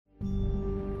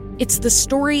It's the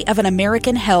story of an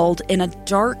American held in a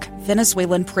dark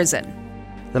Venezuelan prison.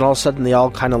 Then all of a sudden they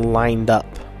all kind of lined up.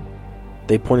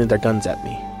 They pointed their guns at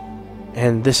me.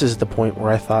 And this is the point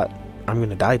where I thought, I'm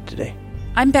going to die today.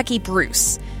 I'm Becky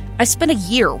Bruce. I spent a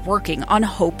year working on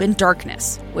Hope in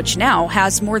Darkness, which now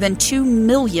has more than 2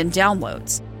 million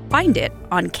downloads. Find it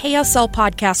on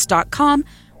kslpodcast.com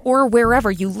or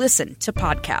wherever you listen to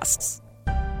podcasts.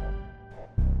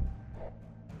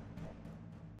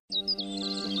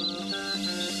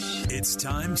 It's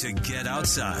time to get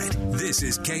outside. This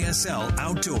is KSL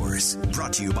Outdoors,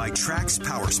 brought to you by Trax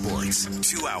Power Sports.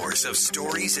 2 hours of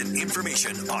stories and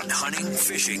information on hunting,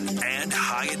 fishing, and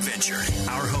high adventure.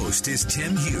 Our host is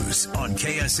Tim Hughes on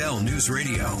KSL News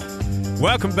Radio.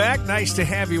 Welcome back. Nice to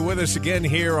have you with us again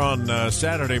here on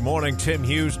Saturday morning. Tim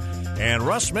Hughes and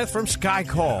Russ Smith from Sky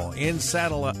Call in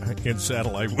satellite.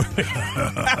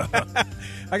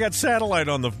 I got satellite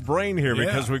on the brain here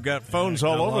because we've got phones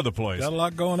all over the place. Got a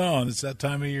lot going on. It's that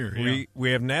time of year.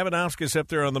 We have Navadovskis up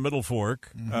there on the Middle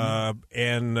Fork,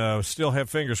 and still have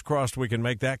fingers crossed we can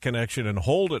make that connection and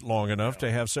hold it long enough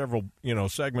to have several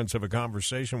segments of a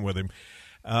conversation with him.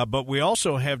 But we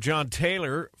also have John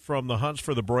Taylor from the Hunts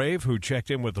for the Brave, who checked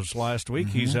in with us last week.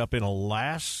 He's up in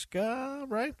Alaska,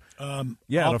 right? At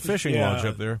a fishing lodge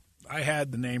up there. I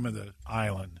had the name of the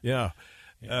island.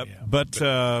 But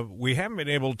we haven't been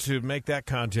able to make that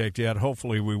contact yet.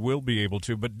 Hopefully we will be able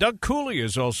to. But Doug Cooley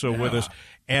is also with us.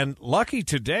 And lucky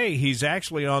today, he's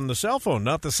actually on the cell phone,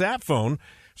 not the sat phone.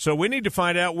 So we need to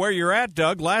find out where you're at,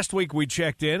 Doug. Last week we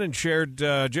checked in and shared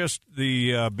just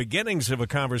the beginnings of a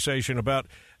conversation about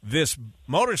this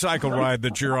motorcycle ride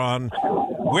that you're on.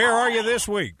 Where are you this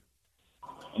week?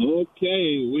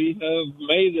 Okay, we have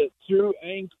made it through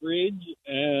Anchorage,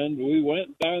 and we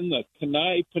went down the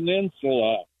Kenai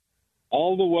Peninsula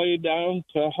all the way down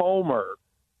to Homer.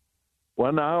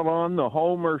 Went out on the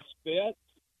Homer Spit,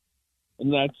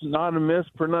 and that's not a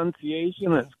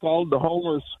mispronunciation. It's called the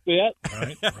Homer Spit.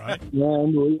 Right.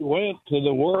 And we went to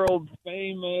the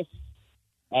world-famous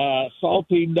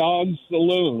Salty Dog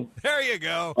Saloon. There you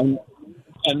go. And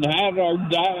had our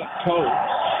Diet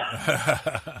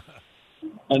Coke.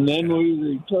 And then we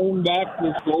returned back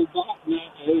to Soldotna,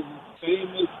 as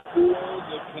famous for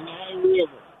the Kenai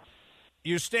River.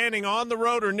 You standing on the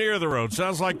road or near the road?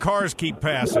 Sounds like cars keep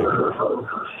passing. Yeah, we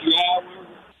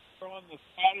were on the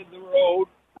side of the road.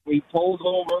 We pulled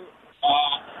over.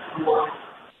 We're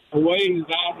a ways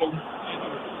out of the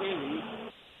city.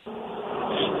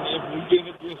 And if we give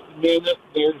it just a minute,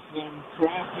 there's some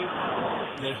traffic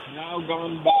that's now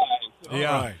gone by.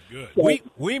 Yeah, right, good.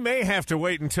 We may have to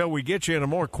wait until we get you in a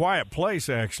more quiet place,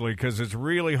 actually, because it's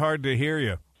really hard to hear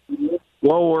you.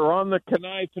 Well, we're on the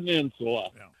Kenai Peninsula.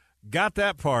 Yeah. Got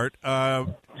that part.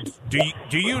 Do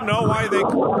you know why they?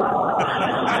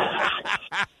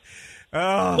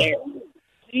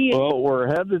 Well, we're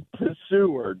headed to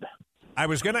Seward. I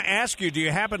was going to ask you. Do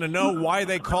you happen to know why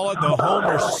they call it the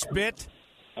Homer Spit?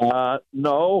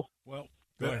 No. Well.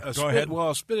 Go ahead. Well,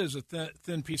 a spit is a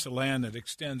thin piece of land that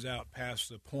extends out past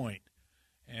the point,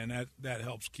 and that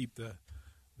helps keep the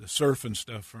surf and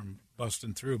stuff from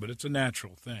busting through. But it's a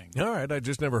natural thing. All right, I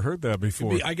just never heard that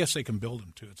before. I guess they can build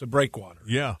them too. It's a breakwater,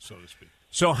 so to speak.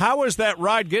 So how was that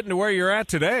ride getting to where you're at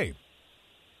today?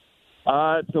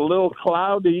 It's a little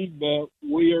cloudy, but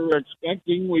we are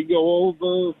expecting we go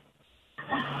over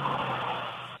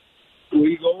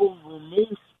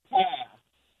Moose Pass.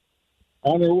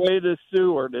 On our way to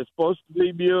Seward. It's supposed to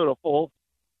be beautiful.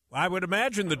 I would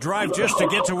imagine the drive just to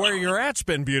get to where you're at's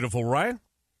been beautiful, right?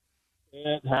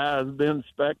 It has been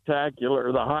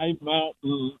spectacular. The high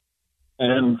mountains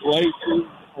and glaciers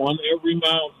on every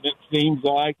mountain, it seems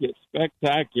like it's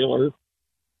spectacular.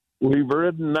 We've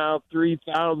ridden now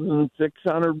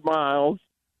 3,600 miles,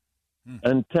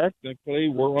 and technically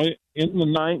we're in the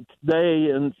 9th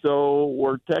day, and so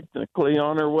we're technically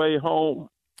on our way home.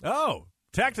 Oh.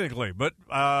 Technically, but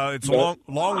it's a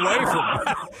long way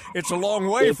from it's a long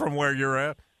way from where you're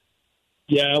at.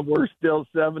 Yeah, we're still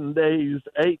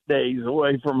 8 days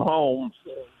away from home.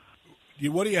 So.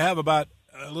 What do you have, about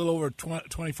a little over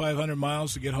 2,500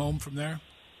 miles to get home from there?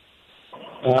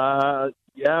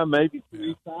 Yeah, maybe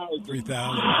 3,000.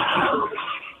 3,000.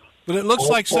 But it looks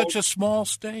like such a small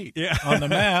state on the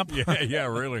map. Yeah,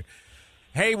 really.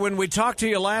 Hey, when we talked to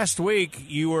you last week,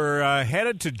 you were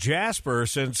headed to Jasper.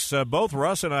 Since both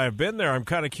Russ and I have been there, I'm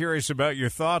kind of curious about your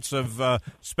thoughts of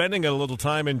spending a little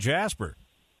time in Jasper.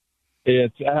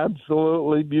 It's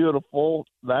absolutely beautiful.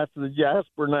 That's the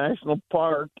Jasper National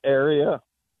Park area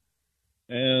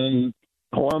and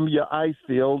Columbia Ice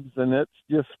Fields, and it's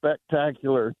just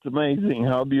spectacular. It's amazing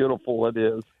how beautiful it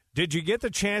is. Did you get the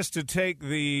chance to take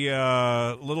the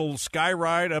little sky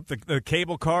ride up the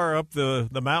cable car up the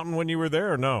mountain when you were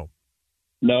there, or no?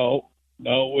 No,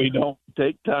 we don't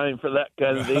take time for that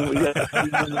kind of thing. We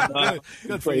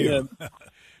Good for you.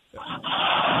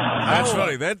 That's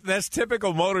funny. That's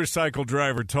typical motorcycle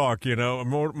driver talk,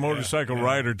 motorcycle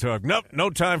rider talk. Nope, no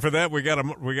time for that. We got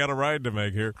a ride to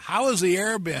make here. How has the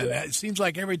air been? It seems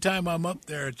like every time I'm up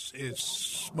there, it's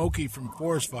smoky from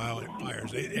forest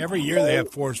fires. Every year they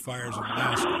have forest fires in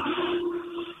Alaska.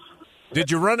 Did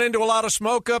you run into a lot of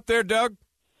smoke up there, Doug?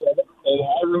 It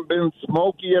hasn't been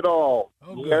smoky at all.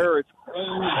 Oh, the air is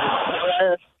clean.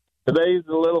 Today's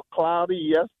a little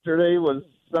cloudy. Yesterday was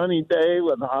sunny day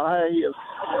with a high of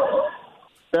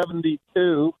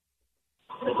 72.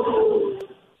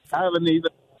 Haven't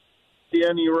even seen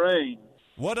any rain.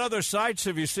 What other sights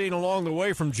have you seen along the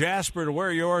way from Jasper to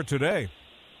where you are today?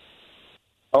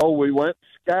 Oh, we went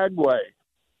Skagway.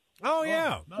 Oh,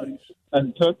 yeah. Nice.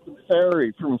 And took the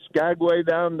ferry from Skagway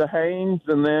down to Haines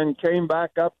and then came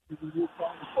back up to the Yukon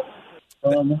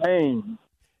from Haines.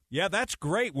 Yeah, that's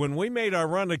great. When we made our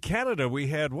run to Canada, we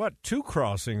had, 2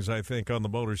 crossings, I think, on the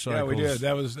motorcycles. Yeah, we did.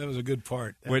 That was a good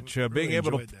part. Being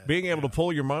able to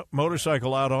pull your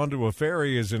motorcycle out onto a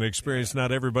ferry is an experience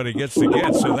not everybody gets to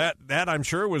get. So that I'm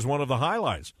sure was one of the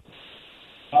highlights.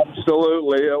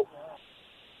 Absolutely.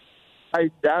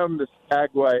 Right down to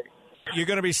Skagway. You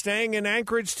going to be staying in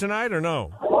Anchorage tonight or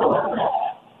no?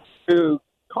 To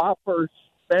Copper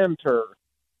Center,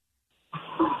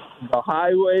 the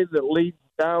highway that leads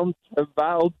down to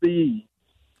Valdez.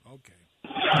 Okay.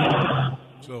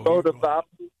 So Go to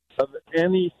Valdez of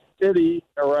any city,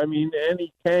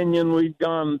 any canyon we've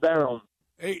gone down.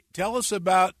 Hey, tell us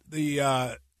about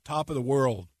the Top of the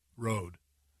World Road.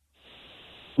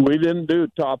 We didn't do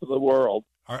Top of the World.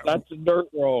 That's a dirt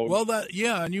road. Well,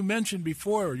 and you mentioned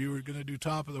before you were going to do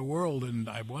Top of the World, and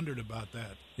I wondered about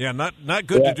that. Yeah, not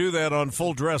good to do that on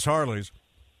full dress Harleys.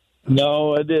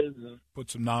 No, it isn't.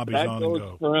 Put some knobbies That on goes and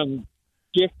go. from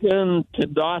Chicken to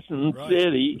Dawson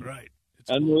City, Right.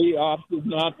 and we opted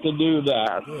not to do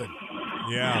that. Good.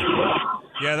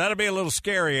 Yeah, that'd be a little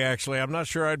scary, actually. I'm not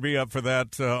sure I'd be up for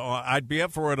that. I'd be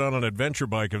up for it on an adventure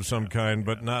bike of some kind,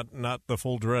 but not the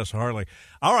full dress Harley.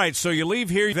 All right, so you leave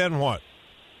here, then what?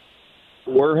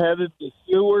 We're headed to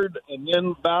Seward and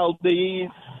then Valdez,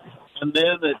 and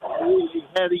then it's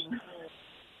heading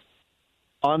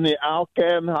on the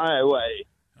Alcan Highway.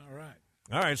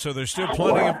 All right. So there's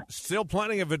still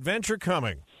plenty of adventure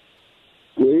coming.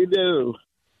 We do.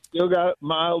 Still got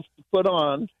miles to put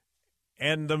on.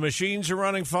 And the machines are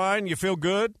running fine. You feel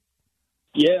good?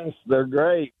 Yes, they're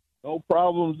great. No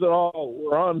problems at all.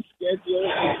 We're on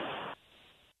schedule.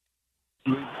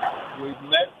 We've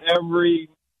met every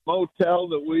motel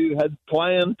that we had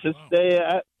planned to stay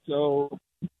at, so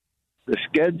the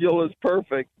schedule is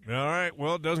perfect. All right.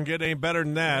 Well, it doesn't get any better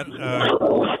than that.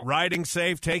 Riding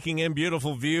safe, taking in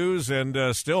beautiful views,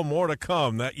 and still more to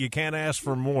come. That you can't ask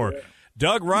for more.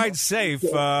 Doug, ride safe.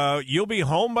 You'll be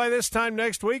home by this time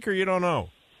next week, or you don't know?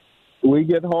 We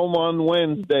get home on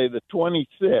Wednesday, the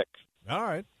 26th. All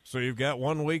right. So you've got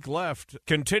 1 week left.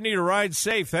 Continue to ride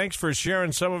safe. Thanks for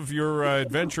sharing some of your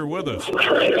adventure with us.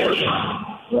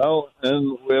 Well,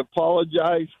 and we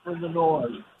apologize for the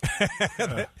noise.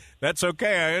 That's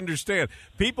okay. I understand.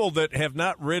 People that have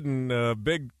not ridden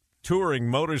big touring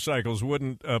motorcycles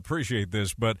wouldn't appreciate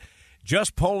this, but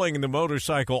just pulling the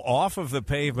motorcycle off of the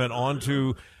pavement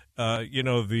onto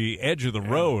the edge of the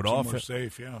road more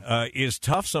safe, is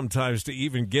tough sometimes to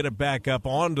even get it back up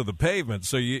onto the pavement.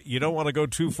 So you don't want to go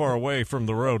too far away from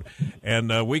the road.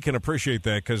 And we can appreciate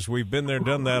that because we've been there,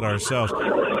 done that ourselves.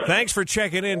 Thanks for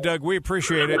checking in, Doug. We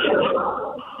appreciate it.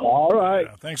 All right.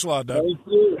 Yeah, thanks a lot, Doug. Thank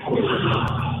you.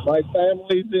 My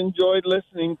family's enjoyed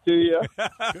listening to you.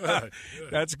 Good.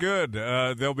 That's good.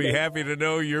 They'll be happy to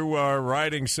know you are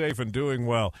riding safe and doing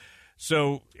well.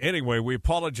 So, anyway, we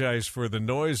apologize for the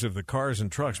noise of the cars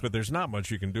and trucks, but there's not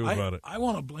much you can do about it. I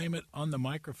want to blame it on the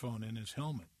microphone in his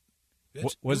helmet.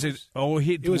 It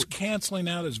was canceling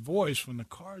out his voice when the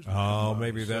cars were Oh,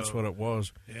 maybe that's what it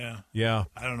was. Yeah.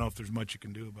 I don't know if there's much you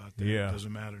can do about that. Yeah. It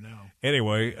doesn't matter now.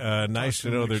 Anyway, nice to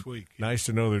know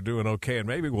they're doing okay, and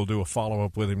maybe we'll do a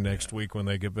follow-up with him next week when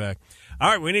they get back. All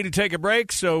right, we need to take a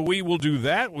break, so we will do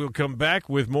that. We'll come back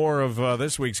with more of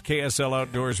this week's KSL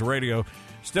Outdoors Radio.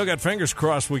 Still got fingers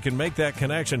crossed we can make that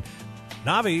connection.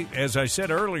 Navi, as I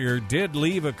said earlier, did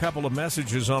leave a couple of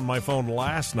messages on my phone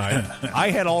last night.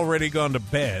 I had already gone to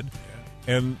bed,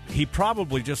 and he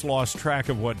probably just lost track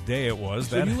of what day it was.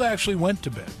 So you actually went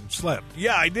to bed and slept?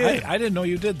 Yeah, I did. I didn't know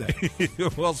you did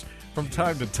that. Well, from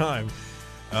time to time,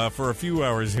 for a few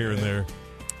hours here and there.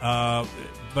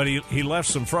 But he left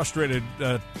some frustrated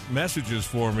messages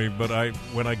for me. But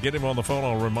when I get him on the phone,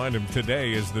 I'll remind him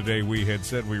today is the day we had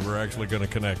said we were actually going to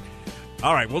connect.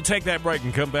 All right, we'll take that break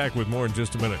and come back with more in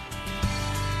just a minute.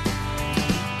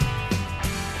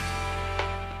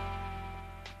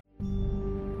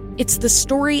 It's the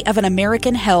story of an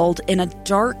American held in a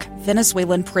dark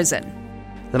Venezuelan prison.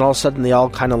 Then all of a sudden they all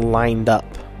kind of lined up.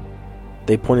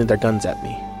 They pointed their guns at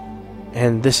me.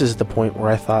 And this is the point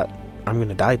where I thought, I'm going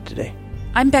to die today.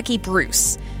 I'm Becky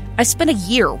Bruce. I spent a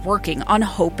year working on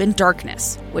Hope in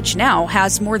Darkness, which now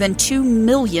has more than 2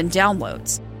 million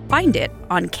downloads. Find it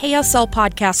on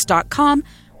kslpodcast.com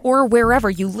or wherever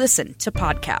you listen to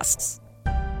podcasts.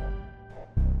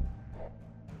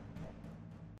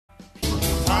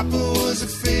 Papa was a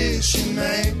fishing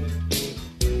man.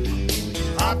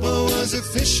 Papa was a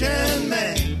fishing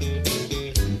man.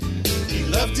 He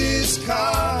loved his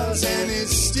cars and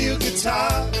his steel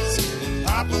guitars.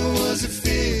 Papa was a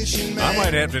fishing man. I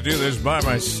might have to do this by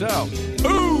myself.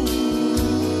 Ooh,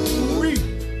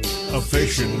 a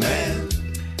fishing man.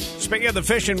 Speaking of the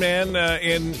fishing man,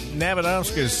 in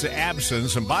Navadomska's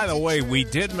absence, and by the way, we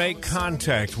did make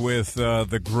contact with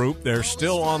the group. They're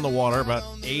still on the water, about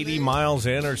 80 miles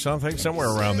in or something, somewhere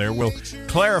around there. We'll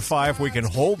clarify if we can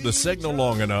hold the signal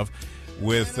long enough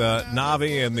with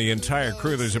Navi and the entire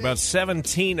crew. There's about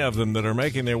 17 of them that are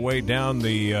making their way down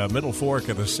the middle fork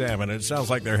of the Salmon. It sounds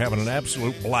like they're having an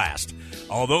absolute blast,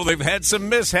 although they've had some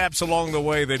mishaps along the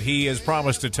way that he has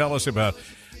promised to tell us about.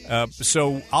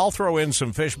 So I'll throw in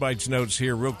some Fish Bites notes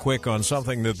here real quick on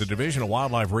something that the Division of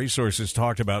Wildlife Resources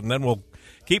talked about, and then we'll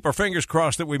keep our fingers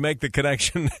crossed that we make the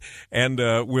connection, and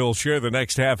we'll share the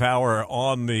next half hour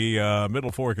on the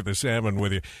middle fork of the Salmon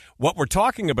with you. What we're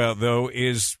talking about, though,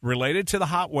 is related to the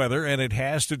hot weather, and it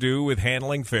has to do with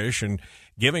handling fish and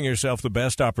giving yourself the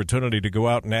best opportunity to go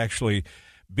out and actually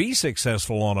be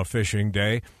successful on a fishing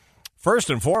day.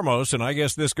 First and foremost, and I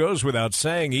guess this goes without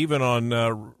saying, even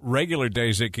on regular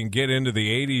days it can get into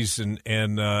the 80s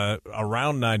and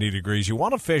around 90 degrees. You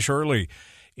want to fish early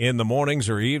in the mornings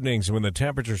or evenings when the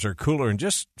temperatures are cooler and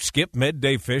just skip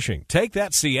midday fishing. Take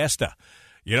that siesta.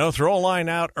 You know, throw a line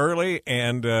out early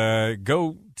and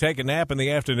go take a nap in the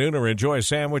afternoon or enjoy a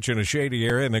sandwich in a shady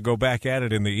area and then go back at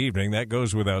it in the evening. That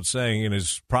goes without saying and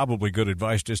is probably good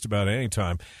advice just about any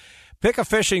time. Pick a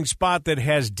fishing spot that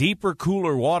has deeper,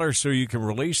 cooler water so you can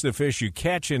release the fish you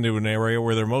catch into an area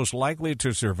where they're most likely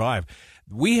to survive.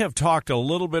 We have talked a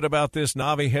little bit about this.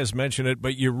 Navi has mentioned it,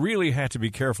 but you really have to be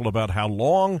careful about how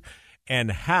long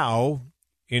and how,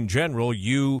 in general,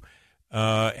 you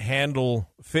handle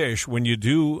fish when you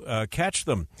do catch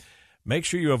them. Make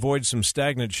sure you avoid some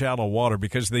stagnant, shallow water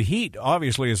because the heat,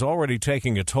 obviously, is already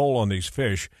taking a toll on these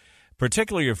fish,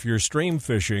 particularly if you're stream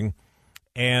fishing.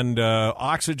 And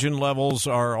oxygen levels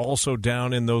are also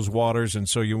down in those waters, and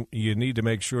so you need to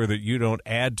make sure that you don't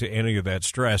add to any of that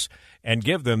stress and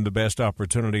give them the best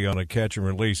opportunity on a catch and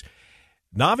release.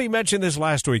 Navi mentioned this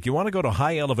last week. You want to go to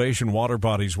high-elevation water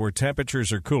bodies where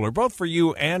temperatures are cooler, both for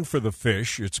you and for the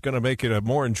fish. It's going to make it a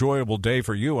more enjoyable day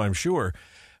for you, I'm sure.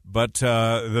 But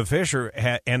the fish are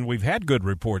and we've had good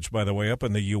reports, by the way, up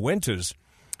in the Uintas,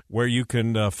 where you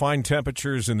can find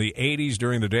temperatures in the 80s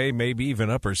during the day, maybe even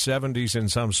upper 70s in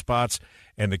some spots,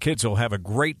 and the kids will have a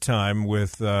great time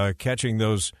with catching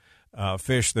those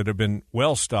fish that have been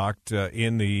well-stocked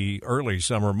in the early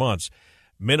summer months.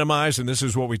 Minimize, and this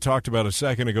is what we talked about a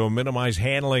second ago, minimize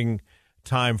handling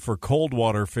time for cold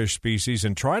water fish species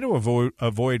and try to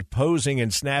avoid posing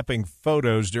and snapping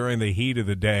photos during the heat of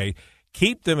the day.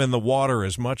 Keep them in the water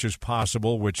as much as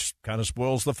possible, which kind of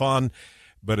spoils the fun.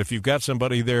 But if you've got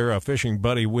somebody there, a fishing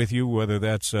buddy with you, whether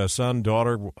that's a son,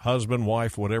 daughter, husband,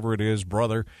 wife, whatever it is,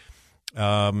 brother,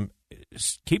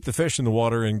 keep the fish in the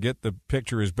water and get the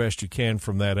picture as best you can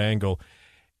from that angle.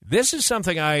 This is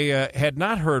something I had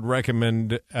not heard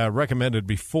recommended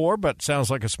before, but sounds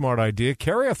like a smart idea.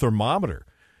 Carry a thermometer.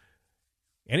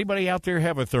 Anybody out there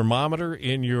have a thermometer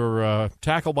in your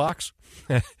tackle box?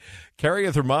 Carry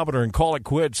a thermometer and call it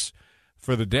quits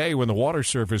for the day when the water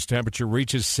surface temperature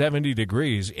reaches 70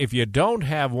 degrees. If you don't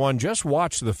have one, just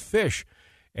watch the fish.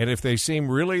 And if they seem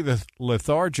really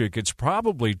lethargic, it's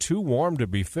probably too warm to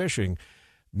be fishing.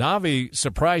 Navi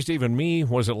surprised even me,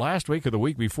 was it last week or the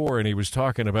week before, and he was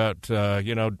talking about,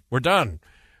 we're done.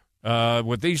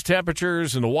 With these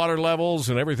temperatures and the water levels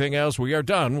and everything else, we are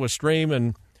done with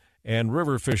stream and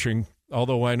river fishing,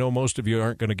 although I know most of you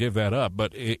aren't going to give that up.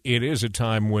 But it is a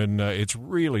time when it's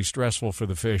really stressful for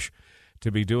the fish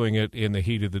to be doing it in the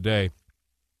heat of the day.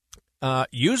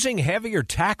 Using heavier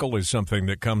tackle is something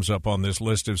that comes up on this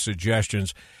list of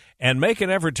suggestions. And make an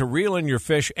effort to reel in your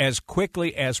fish as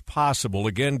quickly as possible.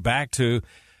 Again, back to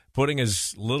putting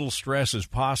as little stress as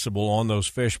possible on those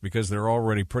fish because they're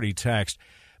already pretty taxed.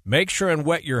 Make sure and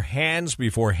wet your hands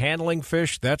before handling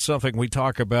fish. That's something we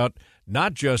talk about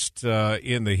not just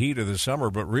in the heat of the summer,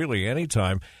 but really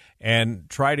anytime. And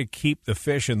try to keep the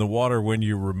fish in the water when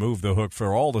you remove the hook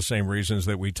for all the same reasons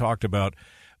that we talked about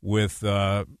with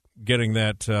getting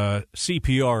that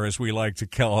CPR, as we like to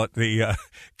call it, the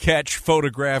catch,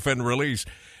 photograph, and release.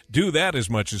 Do that as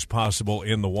much as possible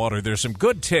in the water. There's some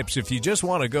good tips if you just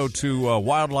want to go to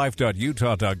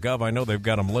wildlife.utah.gov. I know they've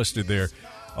got them listed there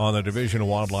on the Division of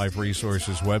Wildlife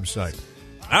Resources website.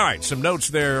 All right, some notes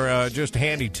there, just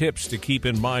handy tips to keep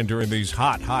in mind during these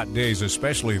hot, hot days,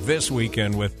 especially this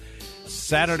weekend with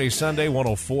Saturday, Sunday,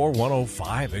 104,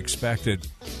 105 expected.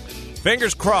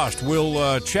 Fingers crossed.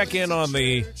 We'll check in on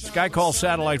the SkyCall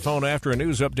satellite phone after a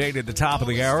news update at the top of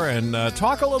the hour and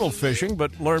talk a little fishing,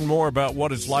 but learn more about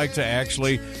what it's like to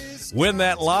actually win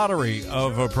that lottery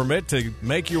of a permit to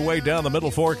make your way down the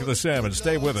Middle Fork of the Salmon.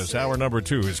 Stay with us. Hour number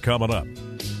 2 is coming up.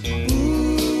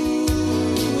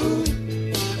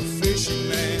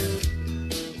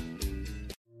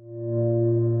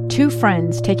 Two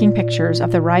friends taking pictures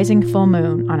of the rising full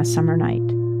moon on a summer night.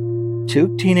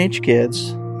 Two teenage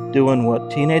kids doing what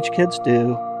teenage kids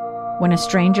do. When a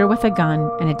stranger with a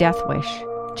gun and a death wish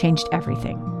changed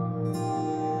everything.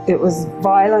 It was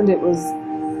violent, it was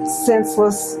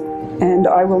senseless, and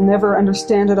I will never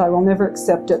understand it, I will never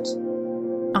accept it.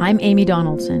 I'm Amy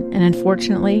Donaldson, and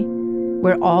unfortunately,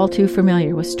 we're all too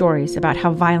familiar with stories about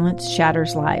how violence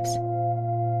shatters lives.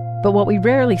 But what we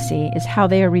rarely see is how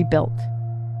they are rebuilt.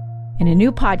 In a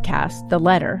new podcast, The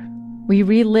Letter, we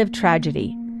relive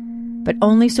tragedy, but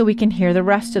only so we can hear the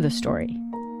rest of the story.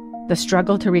 The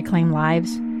struggle to reclaim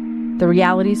lives, the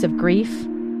realities of grief,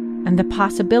 and the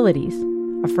possibilities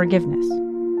of forgiveness.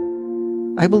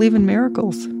 I believe in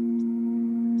miracles.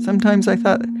 Sometimes I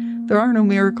thought, there are no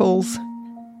miracles.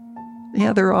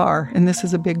 Yeah, there are, and this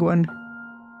is a big one.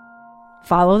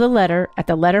 Follow The Letter at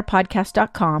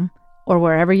theletterpodcast.com or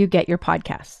wherever you get your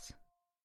podcasts.